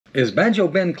Is Banjo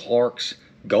Ben Clark's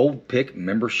Gold Pick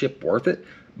membership worth it?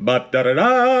 But da da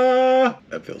da!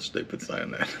 That feels stupid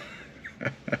saying that.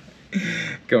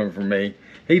 Coming from me.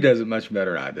 He does it much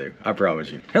better than I do, I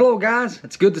promise you. Hello guys,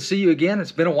 it's good to see you again.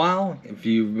 It's been a while. If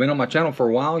you've been on my channel for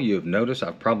a while, you've noticed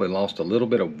I've probably lost a little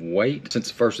bit of weight since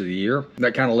the first of the year.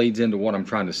 That kind of leads into what I'm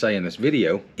trying to say in this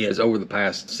video, is over the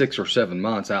past 6 or 7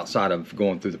 months, outside of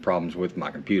going through the problems with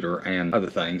my computer and other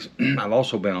things, I've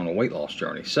also been on a weight loss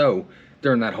journey. So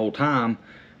during that whole time,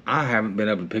 I haven't been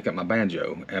able to pick up my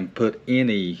banjo and put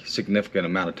any significant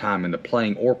amount of time into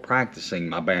playing or practicing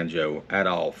my banjo at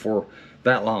all for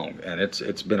that long, and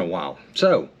it's been a while.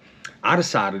 So I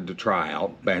decided to try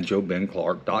out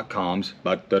banjobenclark.com's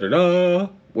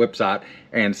website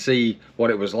and see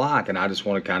what it was like, and I just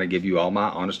want to kind of give you all my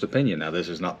honest opinion. Now, this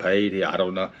is not paid. I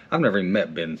don't know. I've never even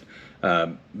met Ben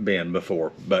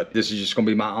before, but this is just going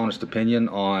to be my honest opinion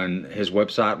on his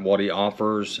website, what he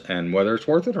offers, and whether it's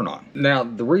worth it or not. Now,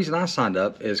 the reason I signed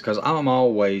up is because I'm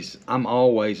always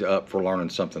up for learning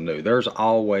something new. There's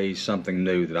always something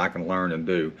new that I can learn and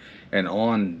do. And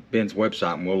on Ben's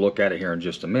website, and we'll look at it here in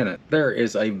just a minute, there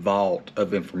is a vault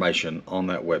of information on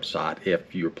that website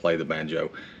if you play the banjo.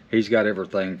 He's got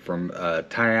everything from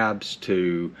tabs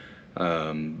to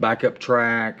backup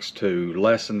tracks to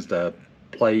lessons to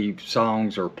play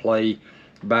songs or play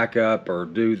backup or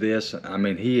do this. I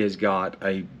mean, he has got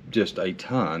just a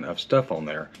ton of stuff on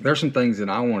there. There's some things that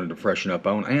I wanted to freshen up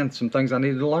on and some things I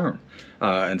needed to learn.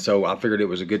 And so I figured it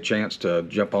was a good chance to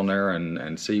jump on there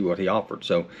and see what he offered.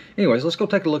 So anyways, let's go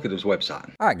take a look at his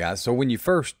website. All right, guys. So when you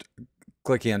first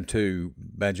click into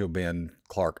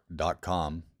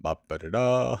banjobenclark.com,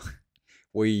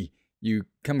 you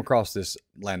come across this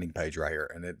landing page right here,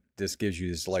 and this gives you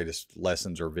his latest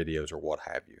lessons or videos or what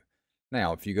have you.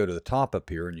 Now, if you go to the top up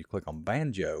here and you click on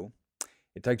banjo,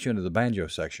 it takes you into the banjo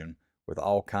section with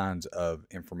all kinds of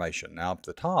information. Now, up at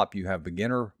the top, you have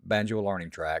beginner banjo learning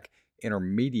track,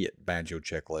 intermediate banjo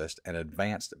checklist, and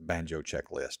advanced banjo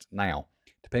checklist. Now,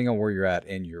 depending on where you're at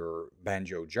in your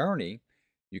banjo journey,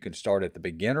 you can start at the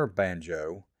beginner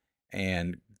banjo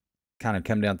and kind of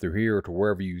come down through here to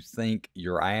wherever you think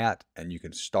you're at, and you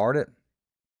can start it.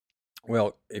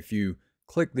 Well, if you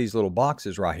click these little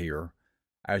boxes right here,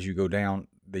 as you go down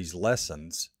these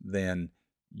lessons, then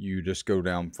you just go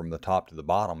down from the top to the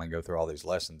bottom and go through all these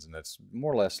lessons, and it's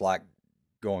more or less like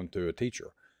going through a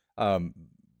teacher.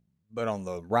 But on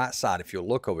the right side, if you'll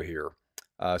look over here,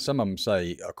 some of them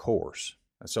say a course.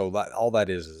 So all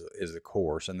that is a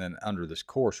course, and then under this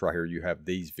course right here, you have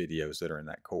these videos that are in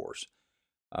that course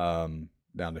down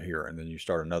to here, and then you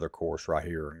start another course right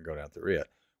here and go down through it,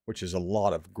 which is a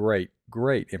lot of great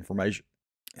information.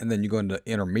 And then you go into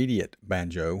intermediate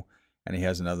banjo, and he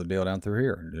has another deal down through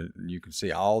here. And you can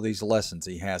see all these lessons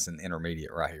he has in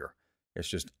intermediate right here. It's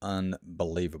just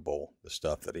unbelievable, the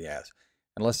stuff that he has.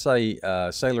 And let's say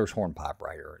sailor's hornpipe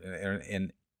right here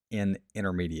in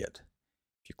intermediate.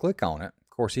 If you click on it, of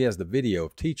course, he has the video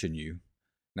of teaching you.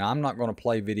 Now, I'm not going to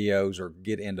play videos or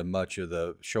get into much of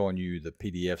the showing you the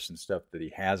PDFs and stuff that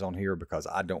he has on here, because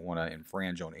I don't want to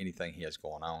infringe on anything he has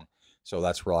going on. So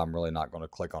that's where I'm really not going to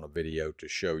click on a video to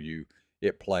show you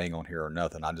it playing on here or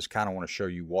nothing. I just kind of want to show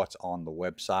you what's on the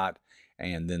website,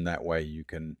 and then that way you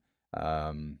can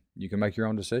make your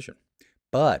own decision.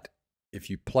 But if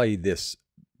you play this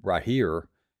right here,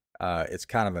 it's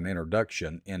kind of an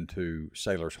introduction into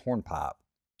sailor's hornpipe.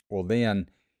 Well, then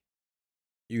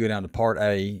you go down to part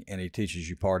A, and he teaches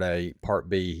you part A. Part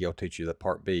B, he'll teach you the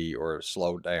part B, or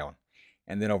slowed down.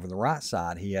 And then over the right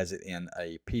side, he has it in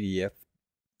a PDF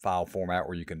file format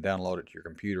where you can download it to your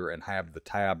computer and have the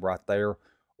tab right there,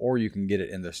 or you can get it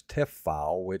in this TIFF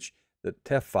file, which the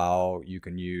TIFF file you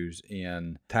can use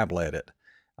in TabletEdit,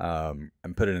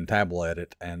 and put it in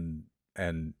TabletEdit and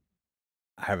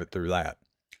have it through that.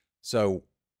 So,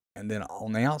 and then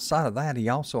on the outside of that, he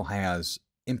also has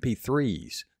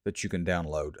MP3s that you can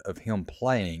download of him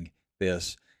playing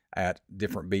this at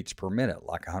different beats per minute,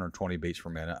 like 120 beats per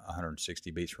minute,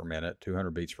 160 beats per minute, 200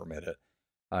 beats per minute.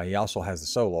 He also has the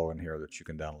solo in here that you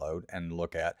can download and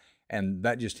look at, and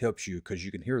that just helps you because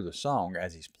you can hear the song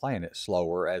as he's playing it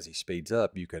slower. As he speeds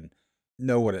up, you can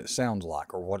know what it sounds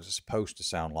like or what it's supposed to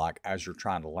sound like as you're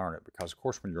trying to learn it, because of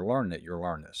course when you're learning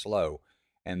it slow,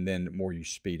 and then the more you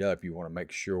speed up, you want to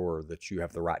make sure that you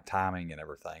have the right timing and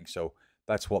everything. So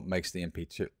that's what makes the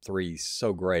MP3s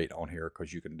so great on here,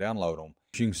 because you can download them.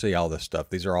 You can see all this stuff.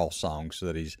 These are all songs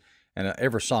that and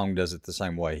every song does it the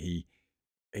same way.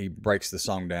 He breaks the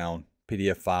song down,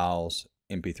 PDF files,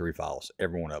 MP3 files,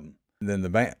 every one of them. And then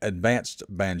the advanced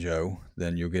banjo,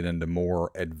 then you'll get into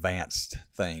more advanced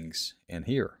things in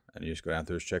here. And you just go down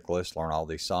through this checklist, learn all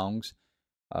these songs.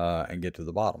 and get to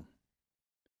the bottom,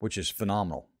 which is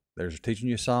phenomenal. There's teaching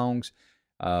you songs.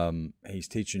 He's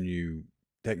teaching you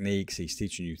techniques. He's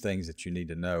teaching you things that you need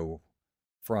to know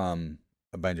from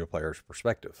a banjo player's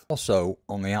perspective. Also,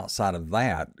 on the outside of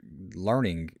that,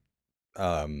 learning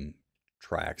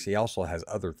tracks, he also has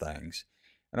other things.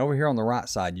 And over here on the right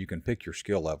side, you can pick your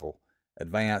skill level,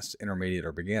 advanced, intermediate,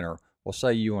 or beginner. Well,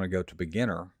 say you want to go to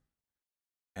beginner,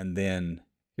 and then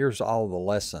here's all the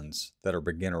lessons that are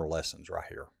beginner lessons right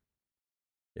here.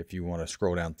 If you want to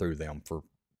scroll down through them for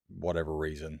whatever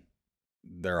reason,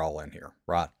 they're all in here,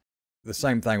 right? The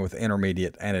same thing with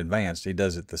intermediate and advanced. He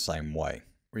does it the same way,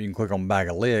 where you can click on bag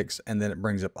of licks, and then it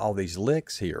brings up all these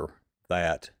licks here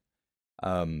that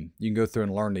you can go through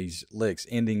and learn these licks,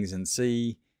 endings in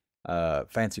C,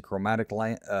 fancy chromatic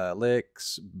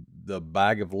licks, the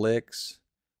bag of licks,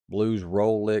 blues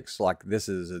roll licks. Like, this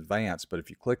is advanced, but if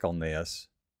you click on this,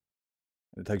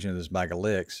 it takes you to this bag of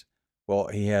licks. Well,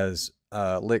 he has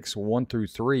licks 1 through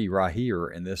 3 right here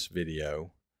in this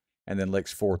video, and then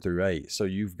licks 4 through 8. So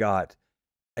you've got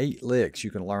 8 licks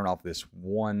you can learn off this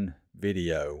one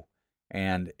video.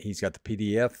 And he's got the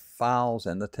PDF files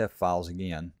and the TEF files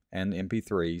again, and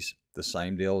MP3s, the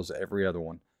same deal as every other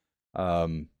one.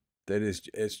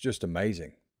 It's just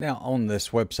amazing. Now, on this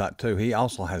website too, he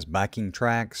also has backing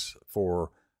tracks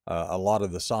for a lot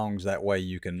of the songs. That way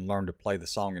you can learn to play the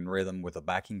song in rhythm with a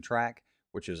backing track,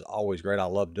 which is always great. I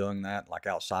love doing that. Like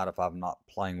outside, if I'm not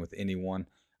playing with anyone,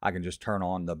 I can just turn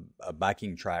on a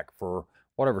backing track for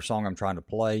whatever song I'm trying to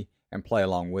play and play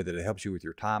along with it. It helps you with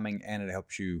your timing, and it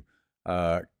helps you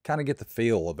kind of get the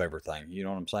feel of everything. You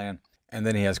know what I'm saying? And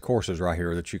then he has courses right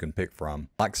here that you can pick from.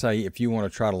 Like, say, if you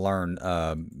want to try to learn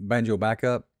banjo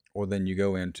backup, or then you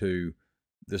go into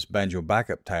this banjo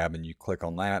backup tab and you click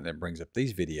on that, and it brings up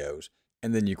these videos.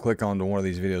 And then you click onto one of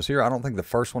these videos here. I don't think the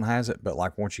first one has it, but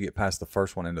like once you get past the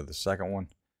first one into the second one,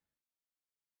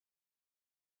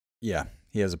 yeah,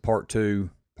 he has a part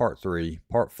 2, part 3,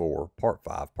 part 4, part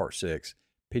 5, part 6,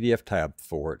 PDF tab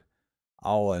for it,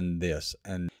 all in this.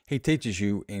 And he teaches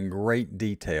you in great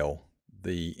detail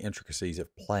the intricacies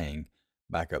of playing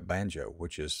backup banjo,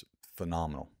 which is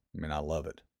phenomenal. I mean, I love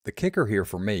it. The kicker here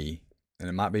for me, and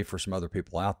it might be for some other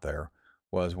people out there,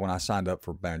 was when I signed up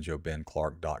for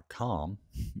banjobenclark.com,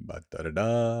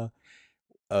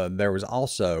 there was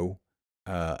also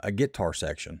a guitar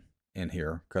section in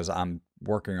here, because I'm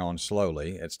working on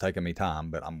slowly. It's taking me time,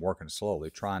 but I'm working slowly,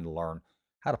 trying to learn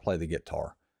how to play the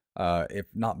guitar. If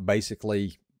not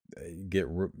basically get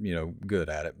good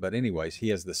at it, but anyways, he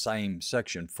has the same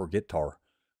section for guitar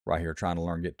right here. Trying to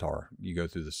learn guitar, you go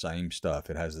through the same stuff.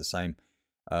 It has the same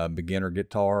beginner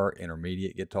guitar,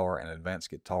 intermediate guitar, and advanced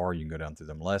guitar. You can go down through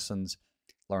them lessons,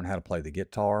 learn how to play the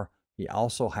guitar. He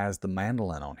also has the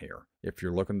mandolin on here. If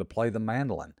you're looking to play the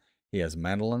mandolin, he has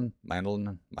mandolin,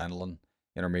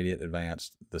 intermediate,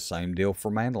 advanced. The same deal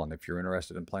for mandolin if you're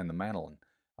interested in playing the mandolin.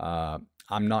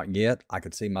 I'm not yet. I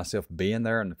could see myself being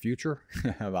there in the future.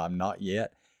 I'm not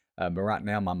yet. But right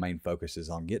now, my main focus is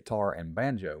on guitar and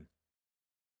banjo.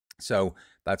 So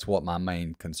that's what my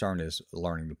main concern is,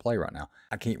 learning to play right now.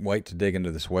 I can't wait to dig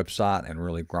into this website and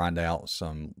really grind out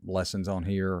some lessons on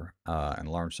here and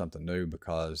learn something new,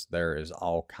 because there is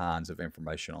all kinds of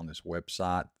information on this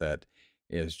website that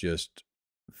is just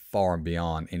far and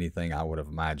beyond anything I would have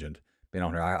imagined being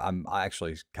on here. I'm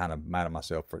actually kind of mad at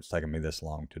myself for it's taking me this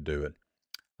long to do it.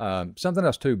 Something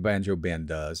else too Banjo Ben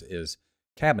does is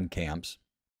cabin camps.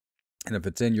 And if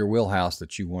it's in your wheelhouse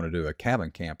that you want to do a cabin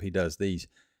camp, he does these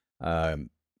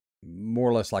more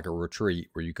or less like a retreat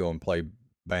where you go and play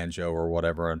banjo or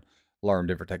whatever and learn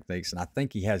different techniques. And I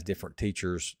think he has different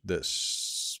teachers that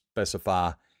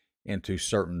specify into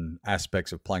certain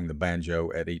aspects of playing the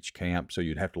banjo at each camp. So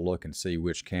you'd have to look and see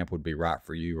which camp would be right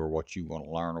for you, or what you want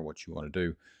to learn, or what you want to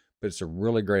do. But it's a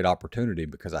really great opportunity,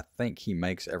 because I think he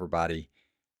makes everybody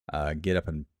get up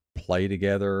and play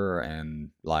together, and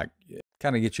like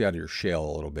kind of get you out of your shell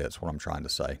a little bit. Is what I'm trying to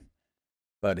say.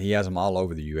 But he has them all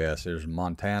over the U.S. There's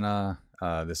Montana.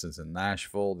 This is in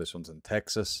Nashville. This one's in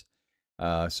Texas.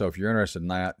 So if you're interested in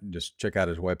that, just check out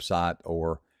his website,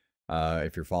 or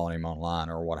if you're following him online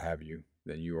or what have you,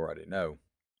 then you already know.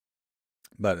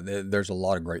 But there's a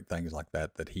lot of great things like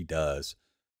that that he does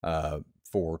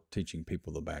for teaching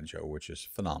people the banjo, which is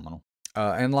phenomenal.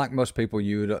 And like most people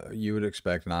you would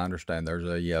expect, and I understand, there's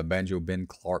a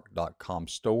banjobenclark.com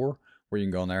store where you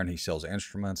can go in there, and he sells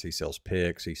instruments, he sells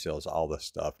picks, he sells all this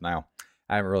stuff. Now,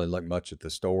 I haven't really looked much at the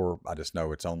store. I just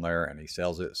know it's on there and he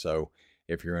sells it. So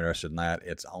if you're interested in that,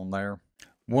 it's on there.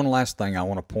 One last thing I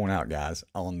want to point out, guys,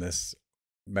 on this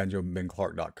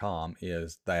banjobenclark.com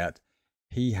is that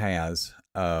he has,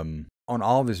 on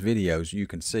all of his videos, you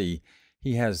can see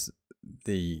he has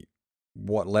the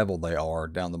what level they are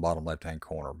down the bottom left-hand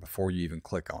corner before you even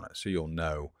click on it. So you'll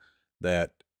know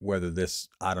that whether this,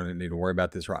 I don't need to worry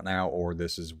about this right now, or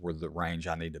this is where the range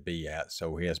I need to be at.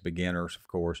 So he has beginners, of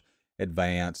course,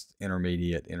 advanced,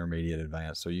 intermediate,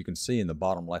 advanced. So you can see in the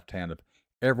bottom left-hand of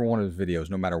every one of his videos,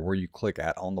 no matter where you click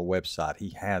at on the website,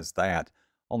 he has that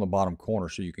on the bottom corner.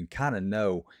 So you can kind of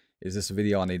know, is this a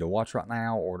video I need to watch right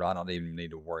now, or do I not even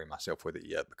need to worry myself with it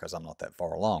yet because I'm not that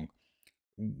far along?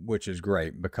 Which is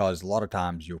great, because a lot of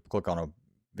times you'll click on a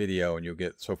video and you'll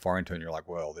get so far into it and you're like,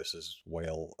 well, this is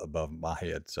well above my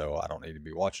head, so I don't need to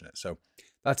be watching it. So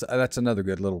that's another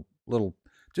good little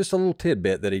just a little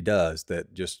tidbit that he does,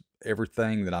 that just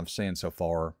everything that I'm seeing so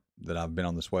far, that I've been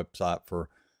on this website for,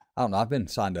 I don't know, I've been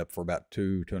signed up for about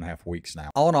 2.5 weeks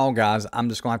now. All in all, guys, I'm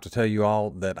just gonna have to tell you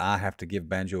all that I have to give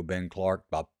Banjo Ben Clark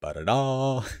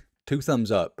 2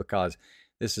 thumbs up, because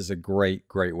this is a great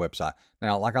website.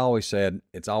 Now, like I always said,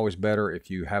 it's always better if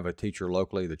you have a teacher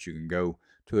locally that you can go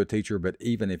to a teacher, but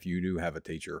even if you do have a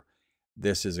teacher,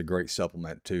 this is a great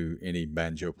supplement to any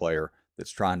banjo player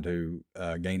that's trying to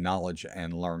gain knowledge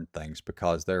and learn things,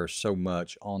 because there's so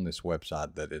much on this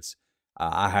website that it's,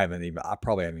 I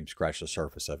probably haven't even scratched the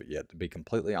surface of it yet, to be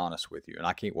completely honest with you, and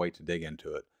I can't wait to dig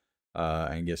into it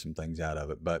and get some things out of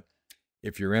it. But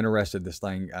if you're interested, this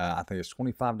thing, I think it's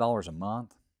 $25 a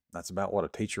month. That's about what a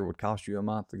teacher would cost you a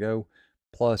month to go.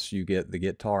 Plus, you get the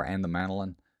guitar and the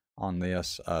mandolin on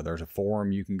this. There's a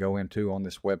forum you can go into on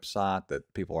this website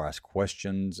that people are asked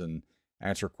questions and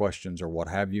answer questions or what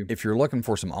have you. If you're looking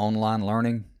for some online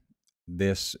learning,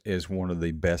 this is one of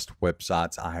the best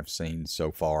websites I have seen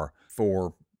so far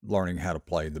for learning how to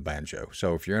play the banjo.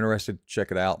 So if you're interested,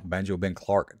 check it out,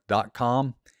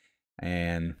 banjobenclark.com.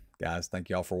 And guys, thank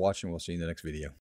y'all for watching. We'll see you in the next video.